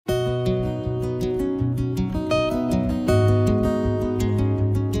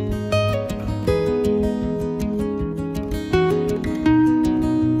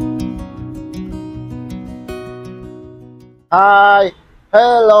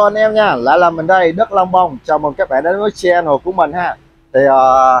Hello anh em nha, lại là mình đây, đất Long Bông. Chào mừng các bạn đến với channel của mình ha. Thì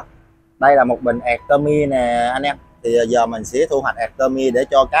đây là một bình Artemia nè anh em. Thì giờ mình sẽ thu hoạch Artemia để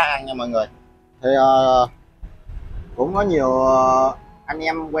cho cá ăn nha mọi người. Thì cũng có nhiều anh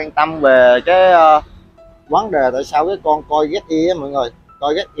em quan tâm về cái vấn đề tại sao cái con coi ghét y á mọi người.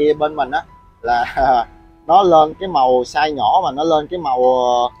 Coi ghét y bên mình á là nó lên cái màu size nhỏ mà nó lên cái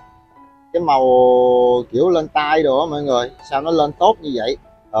màu kiểu lên tay đồ á mọi người, sao nó lên tốt như vậy.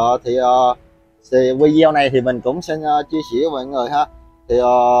 Thì video này thì mình cũng sẽ chia sẻ với mọi người ha. Thì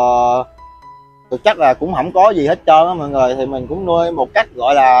thực chất là cũng không có gì hết trơn á mọi người, thì mình cũng nuôi một cách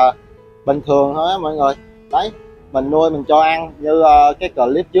gọi là bình thường thôi á mọi người. Đấy, mình nuôi mình cho ăn như cái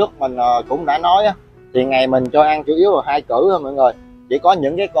clip trước mình cũng đã nói á, thì ngày mình cho ăn chủ yếu là 2 cử thôi mọi người. Chỉ có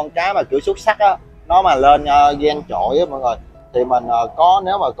những cái con cá mà kiểu xuất sắc á, nó mà lên gen trội á mọi người, thì mình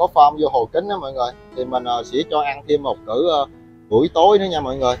nếu mà có form vô hồ kính đó mọi người, thì mình sẽ cho ăn thêm một cử buổi tối nữa nha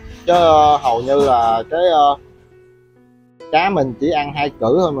mọi người. Chứ hầu như là cái cá mình chỉ ăn 2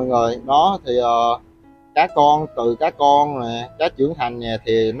 cử thôi mọi người. Đó thì cá con, từ cá con nè, cá trưởng thành nè,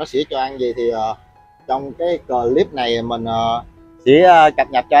 thì nó sẽ cho ăn gì thì trong cái clip này mình sẽ cập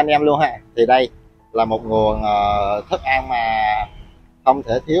nhật cho anh em luôn ha. Thì đây là một nguồn thức ăn mà không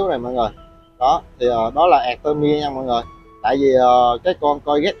thể thiếu này mọi người. Đó thì đó là Artemia nha mọi người. Tại vì cái con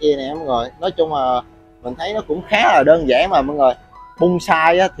coi ghét kia này mọi người, nói chung là mình thấy nó cũng khá là đơn giản mà mọi người. Bung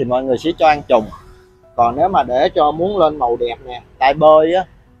size á, thì mọi người sẽ cho ăn trùng. Còn nếu mà để cho muốn lên màu đẹp nè, tay bơi á,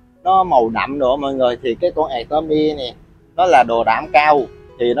 nó màu đậm nữa mọi người, thì cái con Artemia nè nó là đồ đạm cao,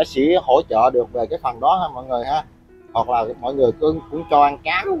 thì nó sẽ hỗ trợ được về cái phần đó ha mọi người ha. Hoặc là mọi người cũng cho ăn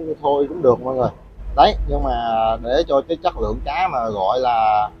cá thôi cũng được mọi người. Đấy, nhưng mà để cho cái chất lượng cá mà gọi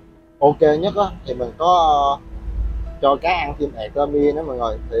là ok nhất á, thì mình có cho cá ăn thêm Artemia nữa mọi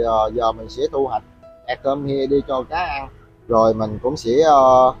người. Thì giờ mình sẽ thu hoạch Artemia đi cho cá ăn, rồi mình cũng sẽ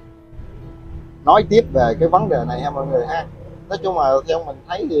nói tiếp về cái vấn đề này ha mọi người ha. Nói chung là theo mình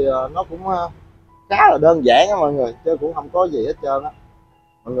thấy thì nó cũng khá là đơn giản á mọi người, chứ cũng không có gì hết trơn á.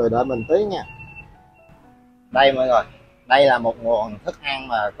 Mọi người đợi mình tí nha. Đây mọi người, đây là một nguồn thức ăn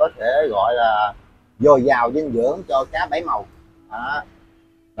mà có thể gọi là dồi dào dinh dưỡng cho cá bảy màu. Đó.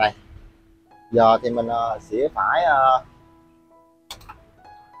 Đây, giờ thì mình sẽ phải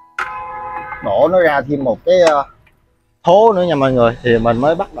đổ nó ra thêm một cái thố nữa nha mọi người, thì mình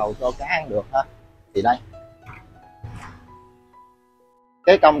mới bắt đầu cho cá ăn được ha. Thì đây,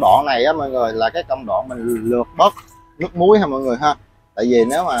 cái công đoạn này á mọi người là cái công đoạn mình lược bớt nước muối ha mọi người ha. Tại vì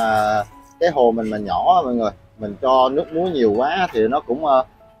nếu mà cái hồ mình mà nhỏ mọi người, mình cho nước muối nhiều quá thì nó cũng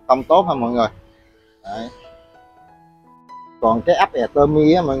không tốt ha mọi người. Đấy. Còn cái ấp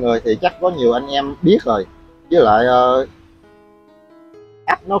Artemia á mọi người thì chắc có nhiều anh em biết rồi, với lại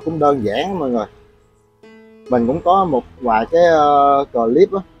ấp nó cũng đơn giản mọi người. Mình cũng có một vài cái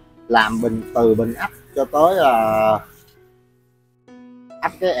clip đó, làm từ bình ấp cho tới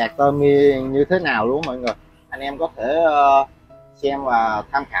ấp cái Artemia như thế nào luôn mọi người. Anh em có thể xem và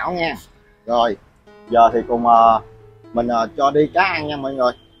tham khảo nha. Rồi giờ thì cùng mình cho đi cá ăn nha mọi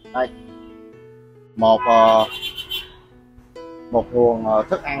người. Đây, một nguồn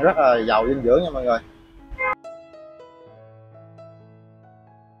thức ăn rất là giàu dinh dưỡng nha mọi người.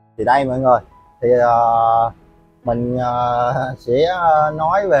 Thì đây mọi người, thì mình sẽ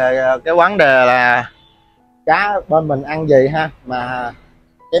nói về cái vấn đề là cá bên mình ăn gì ha, mà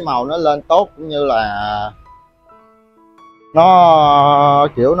cái màu nó lên tốt, cũng như là nó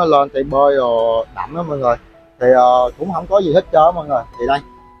kiểu nó lên tay bơi rồi đậm đó mọi người. Thì cũng không có gì hết trơn mọi người. Thì đây,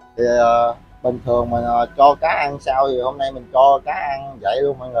 thì bình thường mình cho cá ăn sao thì hôm nay mình cho cá ăn vậy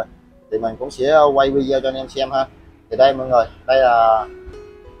luôn mọi người. Thì mình cũng sẽ quay video cho anh em xem ha. Thì đây mọi người, đây là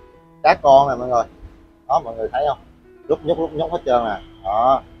cá con này mọi người. Đó mọi người thấy không, lúc nhúc hết trơn nè.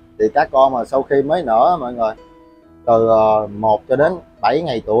 Đó thì cá con mà sau khi mới nở mọi người, từ 1 cho đến 7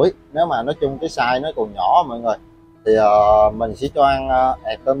 ngày tuổi, nếu mà nói chung cái size nó còn nhỏ mọi người, thì mình sẽ cho ăn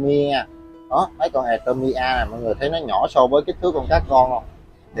Artemia. Đó, mấy con Artemia này mọi người thấy nó nhỏ so với kích thước con cá con không,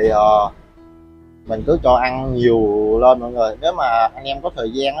 thì mình cứ cho ăn nhiều lên mọi người. Nếu mà anh em có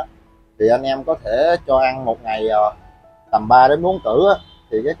thời gian á, thì anh em có thể cho ăn một ngày tầm 3 đến 4 cử á,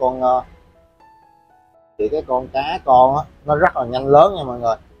 thì cái con cá con á, nó rất là nhanh lớn nha mọi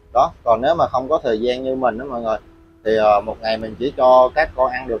người. Đó, còn nếu mà không có thời gian như mình đó mọi người, thì một ngày mình chỉ cho các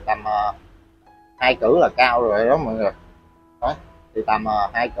con ăn được tầm 2 cử là cao rồi đó mọi người. Đó, thì tầm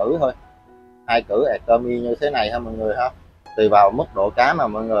 2 cử thôi, 2 cử Artemia như thế này ha mọi người ha. Tùy vào mức độ cá mà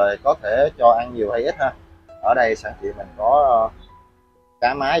mọi người có thể cho ăn nhiều hay ít ha. Ở đây sẵn chị mình có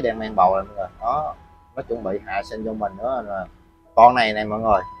cá mái đang mang bầu này mọi người. Đó, nó chuẩn bị hạ sinh cho mình nữa. Là con này mọi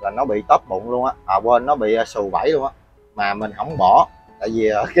người là nó bị tóp bụng luôn á, quên, nó bị xù vảy luôn á, mà mình không bỏ. tại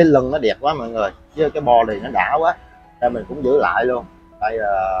vì cái lưng nó đẹp quá mọi người, với cái body nó đã quá nên mình cũng giữ lại luôn. Đây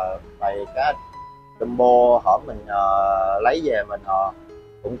là vài cái combo hổm mình lấy về mình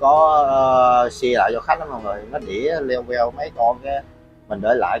cũng có share lại cho khách đó mọi người. Nó đĩa leo veo mấy con cái mình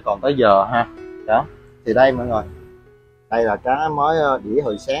để lại còn tới giờ ha. Đó thì đây mọi người, đây là cá mới đĩa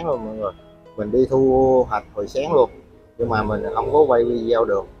hồi sáng luôn mọi người, mình đi thu hoạch hồi sáng luôn nhưng mà mình không có quay video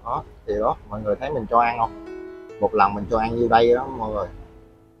được. Đó thì đó mọi người thấy mình cho ăn không, một lần mình cho ăn như đây đó mọi người.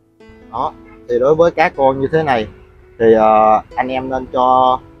 Đó thì đối với cá con như thế này thì anh em nên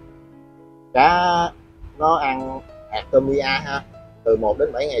cho cá nó ăn Artemia ha, từ 1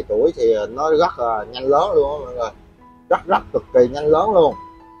 đến 7 ngày tuổi thì nó rất là nhanh lớn luôn đó mọi người, rất cực kỳ nhanh lớn luôn.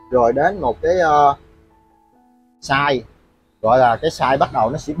 Rồi đến một cái size gọi là cái size bắt đầu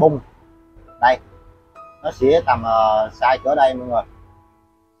nó sẽ bung, đây nó sẽ tầm size cỡ đây mọi người,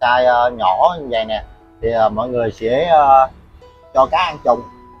 size nhỏ như vậy nè thì mọi người sẽ cho cá ăn trùng,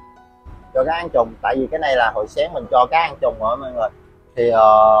 cho cá ăn trùng. Tại vì cái này là hồi sáng mình cho cá ăn trùng rồi mọi người, thì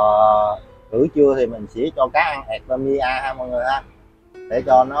buổi trưa thì mình sẽ cho cá ăn Artemia ha mọi người ha, để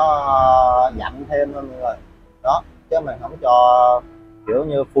cho nó dặm thêm mọi người. Đó chứ mình không cho kiểu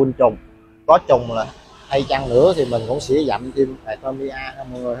như full trùng, có trùng là hay chăng nữa thì mình cũng sẽ dặm thêm Artemia ha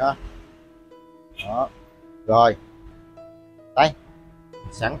mọi người ha. Đó rồi đây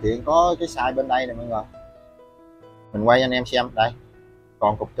sẵn tiện có cái size bên đây này mọi người, mình quay anh em xem đây,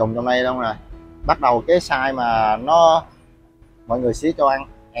 còn cục trùng trong đây đâu nè. Bắt đầu cái size mà nó mọi người sẽ cho ăn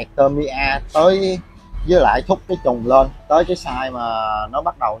Artemia tới với lại thúc cái trùng lên tới cái size mà nó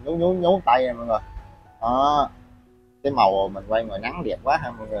bắt đầu nhú tay này mọi người. Đó cái màu mình quay ngoài nắng đẹp quá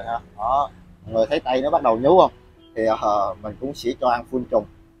ha mọi người ha. Đó mọi người thấy tay nó bắt đầu nhú không, thì mình cũng sẽ cho ăn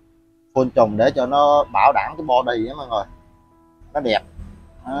full trùng để cho nó bảo đảm cái body đó mọi người, nó đẹp.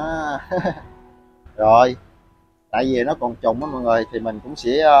 Rồi tại vì nó còn trùng đó mọi người thì mình cũng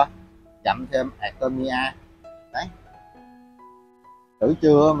sẽ dặm thêm Artemia đấy, thử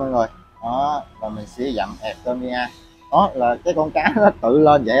chưa mọi người. Đó và mình sẽ dặm Artemia. Đó là cái con cá nó tự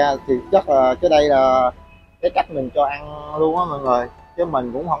lên vậy thì chắc là cái đây là cái cách mình cho ăn luôn á mọi người, chứ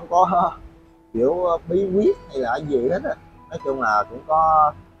mình cũng không có kiểu bí quyết hay là gì hết á. Nói chung là cũng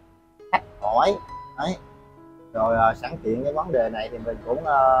có khách hỏi đấy, rồi sẵn tiện cái vấn đề này thì mình cũng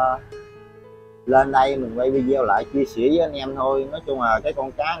lên đây mình quay video lại chia sẻ với anh em thôi. Nói chung là cái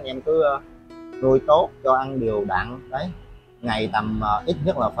con cá anh em cứ nuôi tốt, cho ăn đều đặn đấy, ngày tầm ít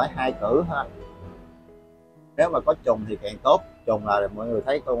nhất là phải 2 cử ha. Nếu mà có trùng thì càng tốt, trùng là mọi người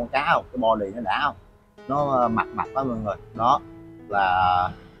thấy con cá không, cái body nó đã không, nó mặt đó mọi người. Đó là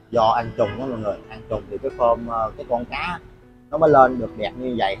do ăn trùng đó mọi người, ăn trùng thì cái form cái con cá nó mới lên được đẹp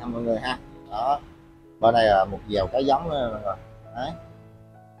như vậy ha mọi người ha. Đó bên đây là một dèo cá giống đó mọi người đấy,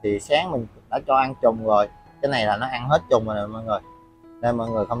 thì sáng mình đã cho ăn trùng rồi, cái này là nó ăn hết trùng rồi nè mọi người, nên mọi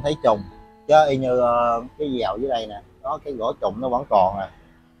người không thấy trùng, chứ y như cái dèo dưới đây nè, nó cái gỗ trùng nó vẫn còn à,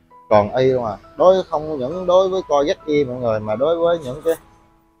 còn y luôn à. Không những đối với coi ghét y mọi người, mà đối với những cái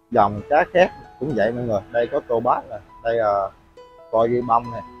dòng cá khác cũng vậy mọi người. Đây có tô bát nè, đây là coi ghi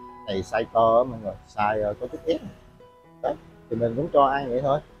bông này, này size to mọi người, size có chút ít đấy, thì mình cũng cho ăn vậy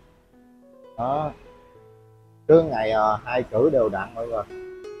thôi. Đó cứ ngày 2 cử đều đặn mọi người,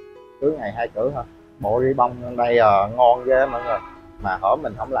 cứ ngày 2 cử thôi. Bộ ri bông ở đây ngon ghê mọi người, mà hỏi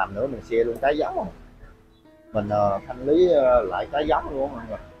mình không làm nữa mình share luôn cái giống không, mình thanh lý lại cái giống luôn mọi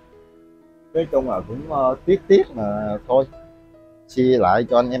người. Nói chung là cũng tiếc mà thôi, chia lại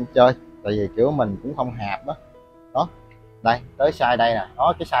cho anh em chơi, tại vì kiểu mình cũng không hạp đó. Đó đây tới size đây nè,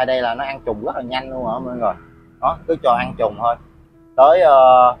 đó cái size đây là nó ăn trùng rất là nhanh luôn hả mọi người. Đó cứ cho ăn trùng thôi, tới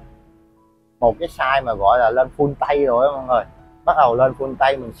một cái size mà gọi là lên full tay rồi đó mọi người, bắt đầu lên full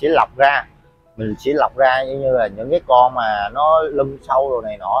tay mình sẽ lọc ra, như là những cái con mà nó lum sâu rồi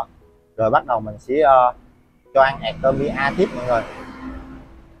này nọ, rồi bắt đầu mình sẽ cho ăn Artemia tiếp mọi người.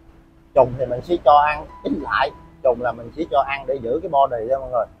 Trùng thì mình sẽ cho ăn ít lại, trùng là mình sẽ cho ăn để giữ cái body đó mọi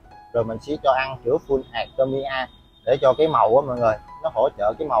người, rồi mình sẽ cho ăn kiểu full Artemia để cho cái màu á mọi người, nó hỗ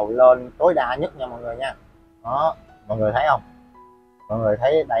trợ cái màu lên tối đa nhất nha mọi người nha. Đó mọi người thấy không, mọi người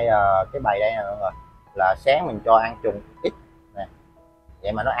thấy đây là cái bầy đây nè mọi người, là sáng mình cho ăn trùng ít nè,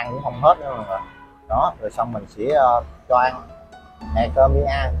 vậy mà nó ăn cũng không hết nữa mọi người. Đó rồi xong mình sẽ cho ăn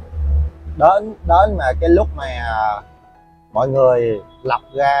Artemia đến mà cái lúc mà mọi người lọc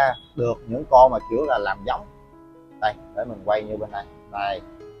ra được những con mà kiểu là làm giống đây, để mình quay như bên này đây,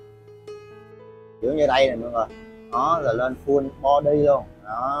 kiểu như đây này mọi người. Đó là lên full body luôn,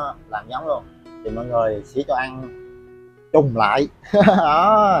 đó làm giống luôn, thì mọi người sẽ cho ăn trùng lại.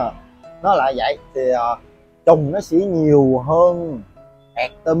 Đó nó lại vậy thì trùng nó sẽ nhiều hơn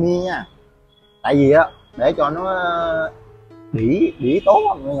Artemia nha, tại vì á để cho nó đĩ tốt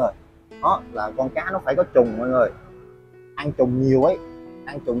mọi người. Đó là con cá nó phải có trùng mọi người, ăn trùng nhiều ấy,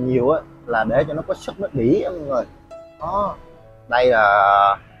 ăn trùng nhiều ấy là để cho nó có sức nó đĩ mọi người. Đó, đây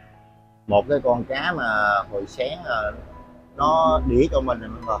là một cái con cá mà hồi sáng nó đĩ cho mình rồi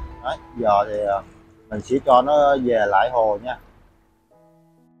mọi người. Đấy, giờ thì mình sẽ cho nó về lại hồ nha.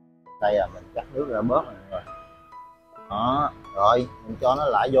 Đây là mình cắt nước ra bớt rồi mọi người. Đó, rồi mình cho nó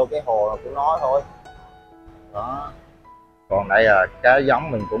lại vô cái hồ của nó thôi. Đó, còn đây là cá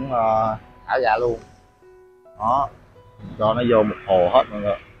giống mình cũng thả ra luôn. Đó, mình cho nó vô một hồ hết mọi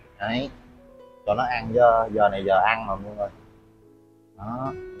người. Đấy, cho nó ăn, giờ này giờ ăn mà mọi người. Đó,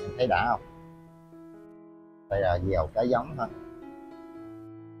 mình thấy đã không? Đây là dèo cá giống thôi.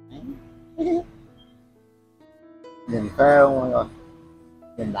 Nhìn phê không mọi người,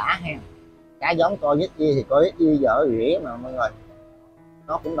 nhìn đã ha. Cá giống coi ít gì thì coi ít gì dở rỉa mà mọi người,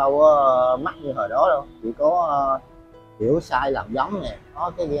 nó cũng đâu có mắc như hồi đó đâu, chỉ có kiểu sai làm giống nè,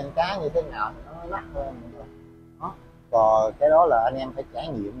 có cái gen cá như thế nào thì nó mắc hơn mọi người. Đó, còn cái đó là anh em phải trải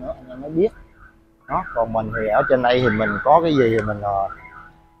nghiệm nữa anh em mới biết. Đó, còn mình thì ở trên đây thì mình có cái gì thì mình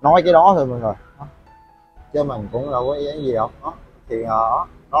nói cái đó thôi mọi người. Đó, chứ mình cũng đâu có ý gì đâu. Đó thì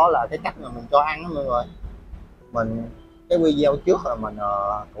đó là cái cách mà mình cho ăn đó mọi người. Mình cái video trước là mình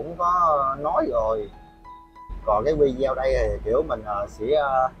cũng có nói rồi, còn cái video đây thì kiểu mình sẽ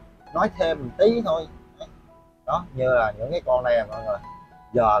nói thêm một tí thôi. Đó, như là những cái con này là mọi người,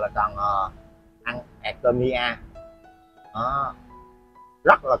 giờ là cần ăn Artemia. Đó,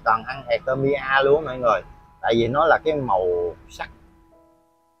 rất là cần ăn Artemia luôn mọi người, tại vì nó là cái màu sắc,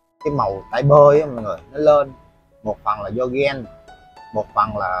 cái màu tại bơi á mọi người, nó lên một phần là do gen, một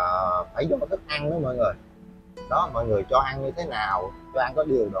phần là phải do thức ăn đó mọi người. Đó, mọi người cho ăn như thế nào, cho ăn có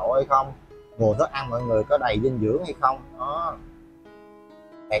điều độ hay không, nguồn thức ăn mọi người có đầy dinh dưỡng hay không. Đó,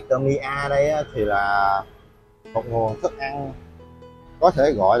 Artemia đây thì là một nguồn thức ăn có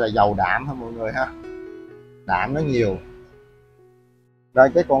thể gọi là giàu đạm ha mọi người ha, đạm nó nhiều. Đây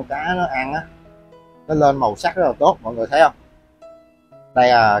cái con cá nó ăn á, nó lên màu sắc rất là tốt mọi người thấy không. Đây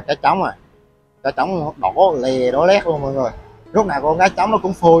là cá trống à, cá trống đỏ lè đỏ lét luôn mọi người. Lúc nào con cá trống nó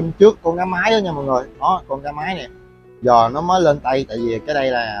cũng phun trước con cá mái đó nha mọi người. Đó, con cá mái nè giờ nó mới lên tay, tại vì cái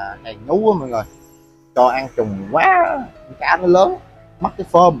đây là hàng nhú á mọi người, cho ăn trùng quá cá nó lớn mất cái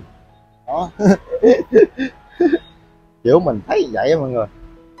phơm. Đó kiểu mình thấy vậy mọi người,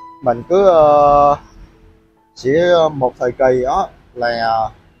 mình cứ chỉ một thời kỳ đó là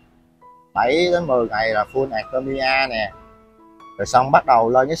 7 đến 10 ngày là full Artemia nè, rồi xong bắt đầu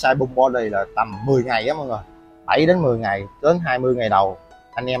lên cái size bung body là tầm 10 ngày á mọi người, 7 đến 10 ngày đến 20 ngày đầu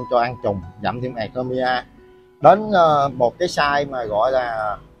anh em cho ăn trùng dặm thêm Artemia. Đến một cái size mà gọi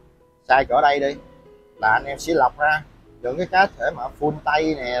là size cỡ đây đi là anh em sẽ lọc ra những cái cá thể mà full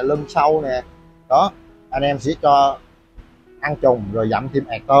tay nè, lưng sâu nè. Đó, anh em sẽ cho ăn trùng rồi dặm thêm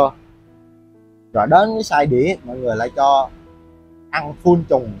Arter. Rồi đến cái size đĩa mọi người lại cho ăn full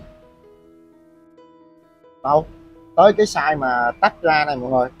trùng. Đâu, tới cái size mà tách ra này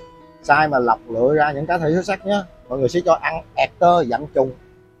mọi người, size mà lọc lựa ra những cá thể xuất sắc nhé, mọi người sẽ cho ăn Arter dặm trùng.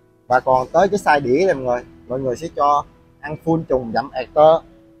 Và còn tới cái size đĩa này mọi người sẽ cho ăn full trùng dặm Arter.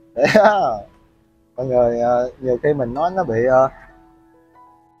 Để mọi người nhiều khi mình nói nó bị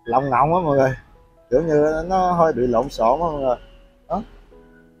lòng ngọng á mọi người, kiểu như nó hơi bị lộn xộn á mọi người.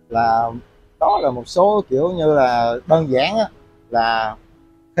 Đó là một số kiểu như là đơn giản á, là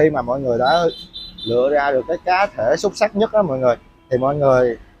khi mà mọi người đã lựa ra được cái cá thể xuất sắc nhất đó mọi người, thì mọi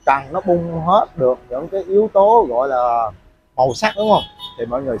người cần nó bung hết được những cái yếu tố gọi là màu sắc đúng không, thì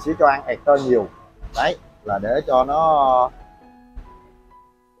mọi người sẽ cho ăn Arter nhiều. Đấy là để cho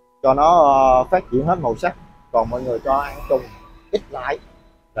nó phát triển hết màu sắc. Còn mọi người cho ăn trùng ít lại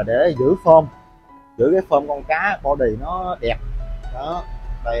là để giữ form, giữ cái form con cá body nó đẹp. Đó,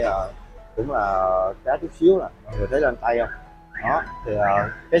 đây là cũng là cá chút xíu nè, mọi người thấy lên tay không. Đó thì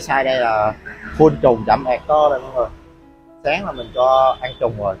cái size đây là full trùng dặm Arter đây mọi người. Sáng là mình cho ăn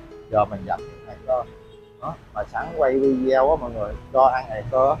trùng rồi, giờ mình dặm Arter. Đó, mà sẵn quay video á mọi người, cho ăn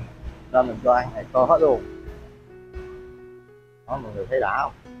Arter nên mình cho ăn Arter hết luôn. Đó, mọi người thấy đã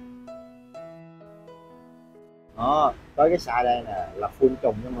không. Đó, tới cái size đây nè là full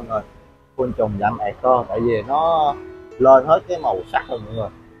trùng nha mọi người, full trùng dặm Arter, tại vì nó lên hết cái màu sắc rồi mọi người.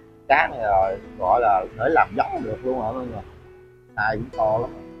 Cá này là gọi là để làm giống được luôn hả mọi người, size cũng to lắm.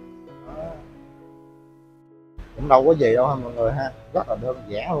 Đó, cũng đâu có gì đâu ha mọi người ha, rất là đơn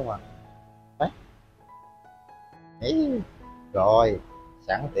giản luôn mà. Đấy. Ý. Rồi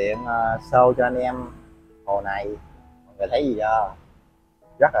sẵn tiện show cho anh em hồ này, mọi người thấy gì chưa,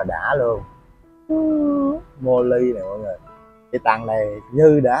 rất là đã luôn. Mô ly này mọi người, cái tăng này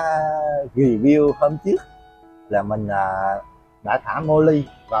như đã review hôm trước là mình đã thả Molly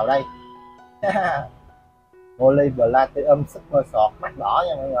vào đây. Molly Platinum Super sọt mắt đỏ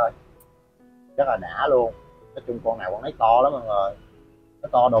nha mọi người, rất là đã luôn. Nói chung con nào con ấy to lắm mọi người, nó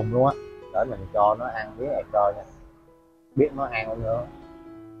to đùng luôn á. Để mình cho nó ăn miếng ẹt rồi nha, biết nó ăn không nữa,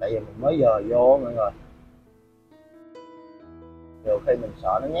 tại vì mình mới giờ vô mọi người, nhiều khi mình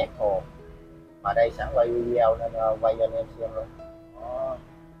sợ nó nhét hồ. Mà đây sẵn quay video nên quay cho anh em xem luôn đó.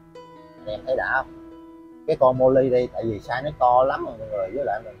 Anh em thấy đã không? Cái con Molly đây tại vì size nó to lắm rồi mọi người, với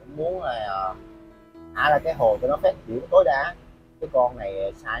lại mình cũng muốn là thả ra cái hồ cho nó phát triển tối đa. Cái con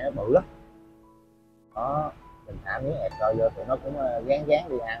này size nó bự lắm đó, mình thả miếng ẹt rồi vô tụi nó cũng gán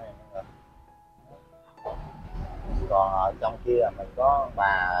đi ăn này mọi người. Còn ở trong kia mình có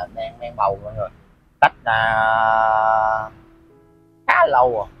bà đang mang bầu mọi người, tách ra khá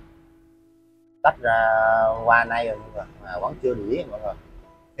lâu rồi, tách ra qua nay rồi mọi người mà vẫn chưa đĩa mọi người.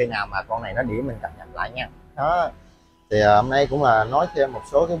 Khi nào mà con này nó đĩa mình cập nhật lại nha đó. Thì hôm nay cũng là nói thêm một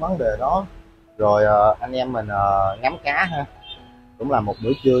số cái vấn đề đó, rồi anh em mình ngắm cá ha, cũng là một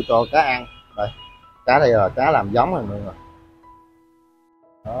bữa trưa cho cá ăn. Đây cá đây là cá làm giống rồi mọi người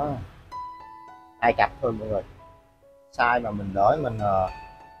đó, 2 cặp thôi mọi người, size mà mình đổi mình đó,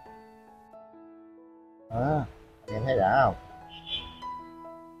 anh em thấy đã không?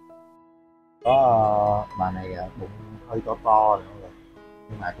 Có bà này bụng hơi to rồi mọi người,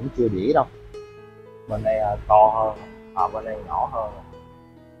 nhưng mà cũng chưa đĩa đâu. Bên đây to hơn, bên đây nhỏ hơn,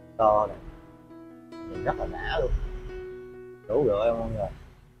 to này nhìn rất là đã luôn, đủ rượi mọi người.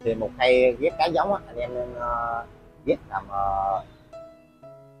 Thì một khay ghép cá giống á, anh em nên ghép tầm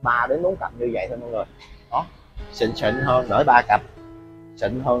 3 đến 4 cặp như vậy thôi mọi người đó. Xịn hơn đỡ 3 cặp,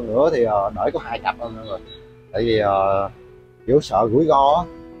 xịn hơn nữa thì đỡ có 2 cặp thôi mọi người, tại vì kiểu sợ rủi ro á,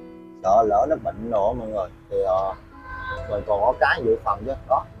 sợ lỡ nó bệnh nữa mọi người, thì mình còn có cái dự phòng chứ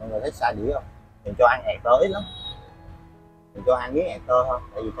đó. Mọi người thấy sai đĩa không? Mình cho ăn ẹt tới lắm, mình cho ăn miếng ẹt tơ thôi,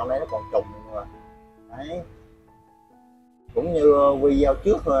 tại vì trong đây nó còn trùng mọi người đấy. Cũng như video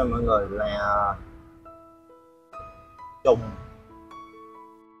trước thôi mọi người, là trùng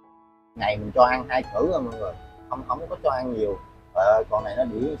ngày mình cho ăn 2 cử thôi mọi người, không có cho ăn nhiều. Con này nó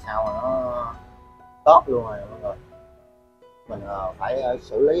đĩa sao mà nó tốt luôn rồi mọi người, mình phải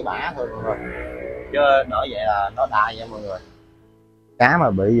xử lý bả thôi mọi người, chứ đỡ vậy là nó đai nha mọi người. Cá mà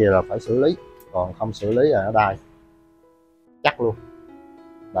bị gì là phải xử lý, còn không xử lý là nó đai chắc luôn.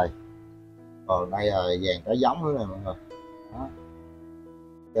 Đây còn đây là vàng cá giống nữa này mọi người đó.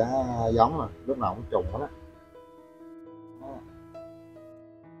 Cá giống mà lúc nào cũng trùng hết á.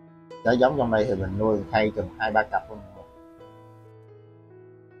 Cá giống trong đây thì mình nuôi thay chừng 2-3 cặp luôn,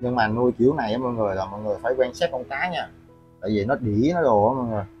 nhưng mà nuôi kiểu này á mọi người là mọi người phải quan sát con cá nha, tại vì nó đĩa nó đồ á mọi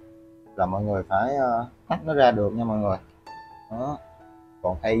người, là mọi người phải tách nó ra được nha mọi người đó.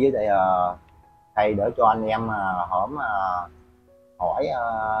 Còn thay dưới đây là thay để cho anh em hổm hỏi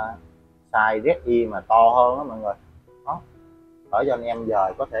size ZI mà to hơn đó mọi người đó, để cho anh em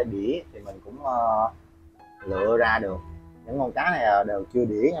giờ có thể đĩa thì mình cũng lựa ra được. Những con cá này đều chưa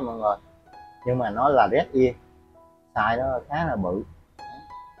đĩa nha mọi người, nhưng mà nó là ZI, size nó khá là bự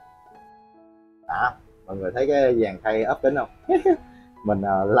đó. Mọi người thấy cái dàn thay ấp tính không?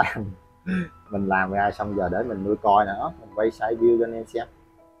 mình làm ra xong giờ để mình nuôi coi nữa, mình quay side view cho anh em xem.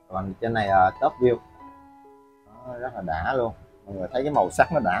 Còn trên này top view đó, rất là đã luôn. Mọi người thấy cái màu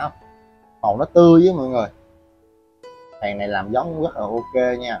sắc nó đã không? Màu nó tươi với mọi người, hàng này làm giống rất là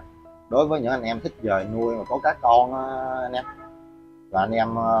ok nha, đối với những anh em thích giờ nuôi mà có cá con anh em, và anh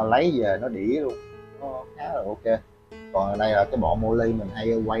em lấy về nó đĩa luôn, nó khá là ok. Còn đây là cái bộ Molly mình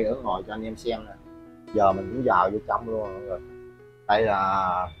hay quay ở ngoài cho anh em xem nè, giờ mình cũng vào vô trong luôn mọi người. Đây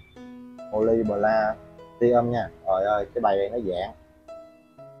là Molly Platinum nha. Trời ơi cái bầy này nó dạng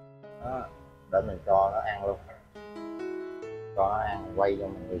đó, để mình cho nó ăn luôn, cho nó ăn quay cho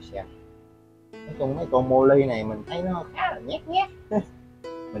mọi người xem. Nói chung mấy con Molly này mình thấy nó khá là nhát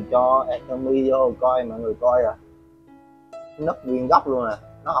mình cho Atomy vô coi mọi người coi nứt nguyên gốc luôn nè,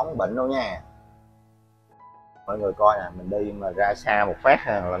 nó không bệnh đâu nha mọi người coi nè. Mình đi mà ra xa một phát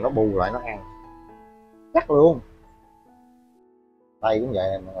là nó bu lại nó ăn chắc luôn. Đây cũng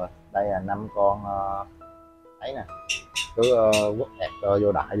vậy nè mọi người, đây là 5 con thấy nè, cứ quất ẹt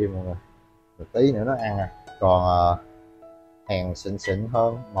vô đại đi mọi người, một tí nữa nó ăn à. Còn hàng xịn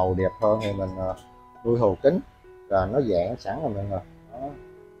hơn, màu đẹp hơn thì mình nuôi hồ kính là nó dạng sẵn rồi mọi người đó.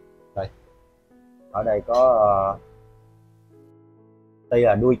 Đây ở đây có tuy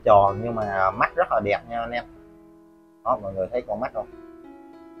là đuôi tròn nhưng mà mắt rất là đẹp nha anh em đó. Mọi người thấy con mắt không?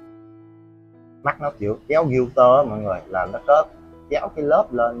 Mắt nó kiểu kéo filter mọi người, là nó có kéo cái lớp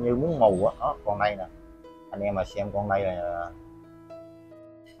lên như muốn mù á đó. Còn đây nè anh em mà xem, con đây là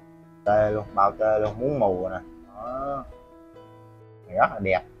tê luôn, bao tê luôn, muốn mù rồi nè đó. rất là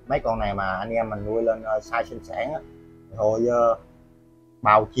đẹp. Mấy con này mà anh em mình nuôi lên size sinh sản á, thôi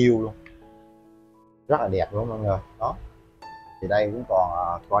bao chiêu luôn, rất là đẹp luôn mọi người. Đó thì đây cũng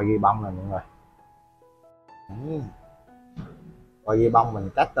còn coi ghi bông này mọi người. Coi ghi bông mình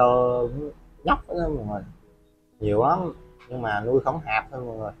cắt tơ nhóc đó mọi người, nhiều lắm nhưng mà nuôi không hạp thôi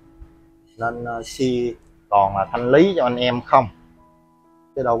mọi người, nên si còn là thanh lý cho anh em không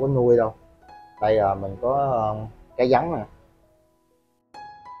chứ đâu có nuôi đâu. Đây mình có cái giống nè,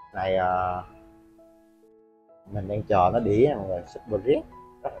 này mình đang chờ nó đĩa mọi người, super red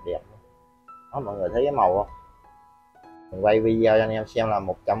rất là đẹp. Đó mọi người thấy cái màu không? Mình quay video cho anh em xem là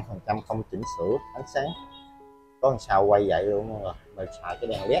 100% không chỉnh sửa ánh sáng, có làm sao quay vậy luôn mọi người. Mình xài cái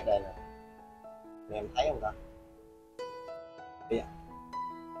đèn led đây nè, anh em thấy không ta?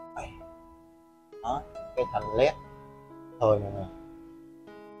 Đó, cái thanh led thôi mọi người,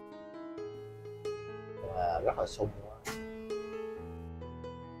 mà rất là sung quá.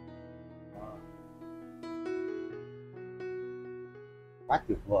 Quá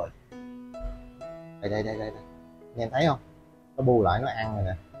tuyệt vời. Đây anh em thấy không, nó bu lại nó ăn rồi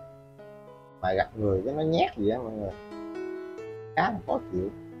nè, mà gặp người cái nó nhát gì á mọi người, khá là khó chịu.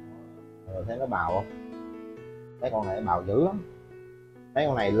 Mọi người thấy nó bào không? Mấy con này bào dữ lắm, mấy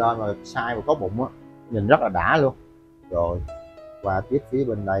con này lên rồi sai mà có bụng á, nhìn rất là đã luôn. Rồi qua tiếp phía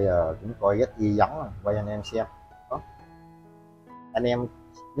bên đây cũng coi rất gì giống, quay anh em xem. Đó, anh em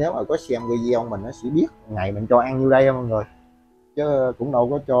nếu mà có xem video mình nó sẽ biết ngày mình cho ăn nhiêu đây mọi người, chứ cũng đâu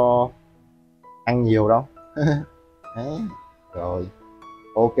có cho ăn nhiều đâu. Đấy. Rồi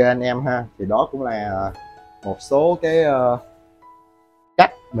ok anh em ha, thì đó cũng là một số cái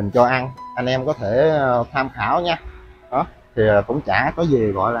cách mình cho ăn, anh em có thể tham khảo nha. Đó thì cũng chả có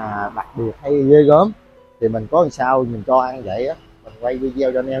gì gọi là đặc biệt hay ghê gớm, thì mình có làm sao mình cho ăn vậy á, mình quay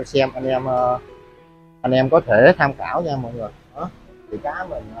video cho anh em xem, anh em có thể tham khảo nha mọi người. Đó thì cá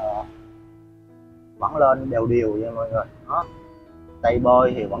mình vẫn lên đều đều nha mọi người. Đó, tay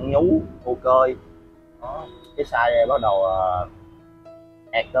bơi thì vẫn nhú ok. Đó, cái size này bắt đầu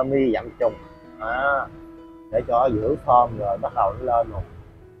atomy dặm trùng để cho giữ form rồi bắt đầu nó lên luôn,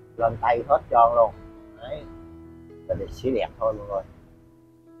 lên tay hết trơn luôn. Đấy là đẹp, xí đẹp thôi mọi người,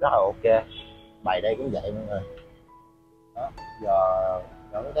 rất là ok. Bài đây cũng vậy mọi người. Đó, giờ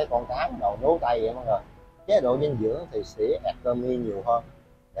những cái con cá đầu nấu tay vậy mọi người, chế độ dinh dưỡng thì sẽ atomy nhiều hơn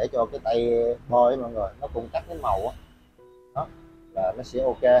để cho cái tay bơi mọi người nó cung cấp cái màu á. Đó là nó sẽ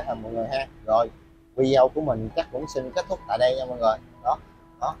ok ha mọi người ha. Rồi video của mình chắc cũng xin kết thúc tại đây nha mọi người.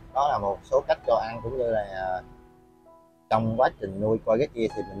 Đó là một số cách cho ăn cũng như là trong quá trình nuôi coi cái kia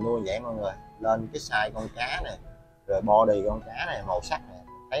thì mình nuôi vậy mọi người. Lên cái size con cá này, rồi body con cá này, màu sắc này,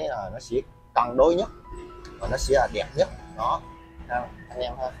 thấy là nó sẽ cân đối nhất và nó sẽ là đẹp nhất. Đó anh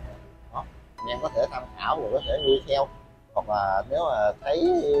em ha. Đó, anh em có thể tham khảo rồi có thể nuôi theo, hoặc là nếu mà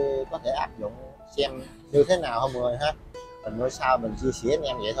thấy có thể áp dụng xem như thế nào không mọi người ha. Mình nuôi sao mình chia sẻ anh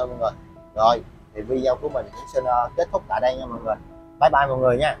em vậy thôi mọi người. Rồi thì video của mình cũng xin kết thúc tại đây nha mọi người. Bye bye mọi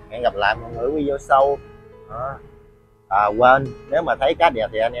người nha, hẹn gặp lại mọi người ở video sau. Quên nếu mà thấy cá đẹp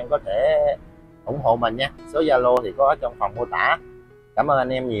thì anh em có thể ủng hộ mình nha, số Zalo thì có ở trong phần mô tả. Cảm ơn anh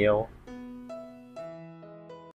em nhiều.